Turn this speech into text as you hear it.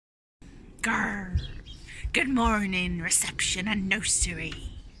Grr. Good morning, reception and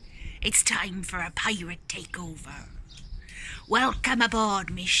nursery. It's time for a pirate takeover. Welcome aboard,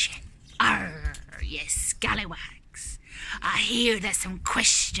 me ship. Arr, you scallywags. I hear there's some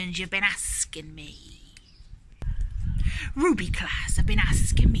questions you've been asking me. Ruby class have been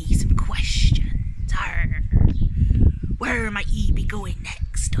asking me some questions. Arr. Where might ye be going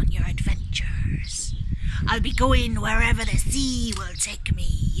next on your adventures? I'll be going wherever the sea will take me,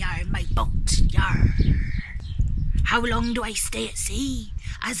 yar, my boat, yar. How long do I stay at sea?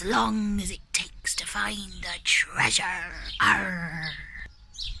 As long as it takes to find the treasure, arr.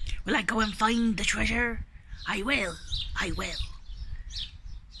 Will I go and find the treasure? I will.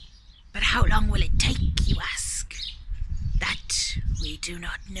 But how long will it take, you ask? That we do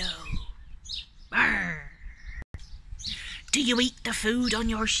not know. Arr. Do you eat the food on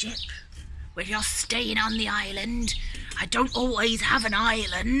your ship? When you're staying on the island? I don't always have an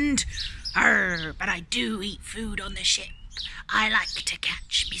island. But I do eat food on the ship. I like to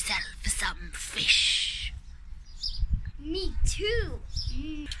catch myself some fish. Me too.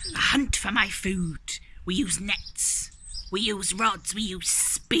 I hunt for my food. We use nets. We use rods. We use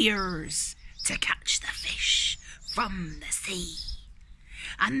spears to catch the fish from the sea.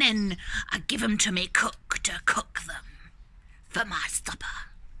 And then I give them to me cook to cook them for my supper.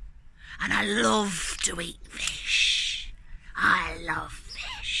 And I love to eat fish. I love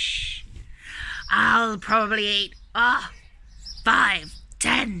fish. I'll probably eat 5,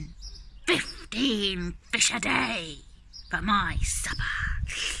 10, 15 fish a day for my supper.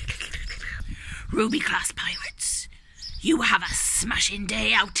 Ruby class pirates, you have a smashing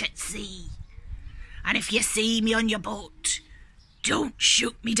day out at sea. And if you see me on your boat, don't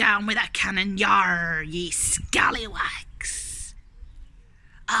shoot me down with a cannon, yar, ye scallywags.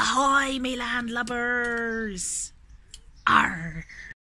 Ahoy, me landlubbers! Arr!